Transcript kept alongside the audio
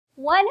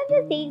One of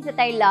the things that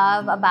I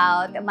love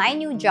about my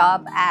new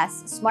job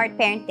as Smart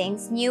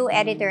Parenting's new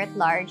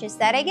editor-at-large is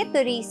that I get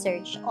to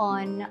research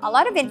on a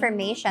lot of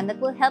information that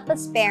will help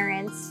us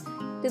parents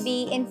to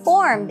be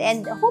informed,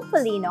 and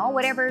hopefully,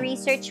 whatever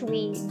research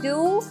we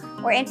do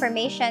or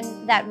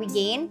information that we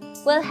gain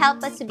will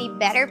help us to be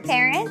better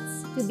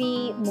parents, to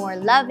be more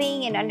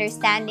loving and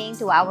understanding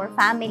to our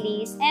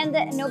families. And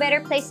no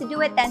better place to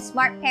do it than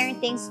Smart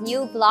Parenting's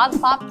new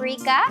vlog, Pop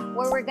Rica,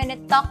 where we're gonna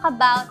talk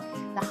about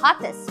the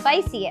hottest,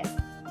 spiciest,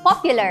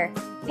 popular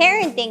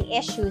parenting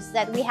issues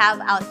that we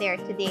have out there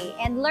today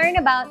and learn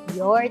about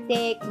your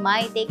take,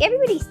 my take,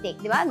 everybody's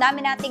take, di ba? Ang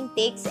dami nating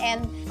takes,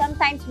 and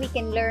sometimes we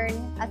can learn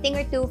a thing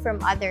or two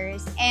from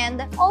others.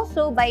 And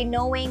also, by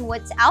knowing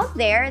what's out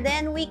there,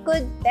 then we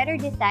could better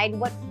decide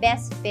what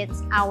best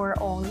fits our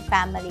own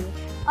family.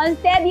 On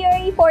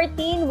February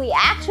 14, we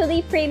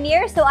actually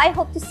premiere, so I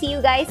hope to see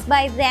you guys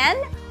by then.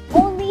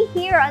 Only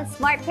here on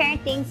Smart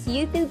Parenting's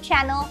YouTube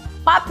channel,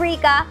 Pop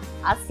Rica.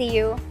 I'll see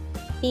you.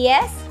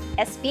 P.S.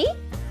 SP,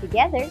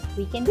 together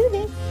we can do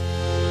this.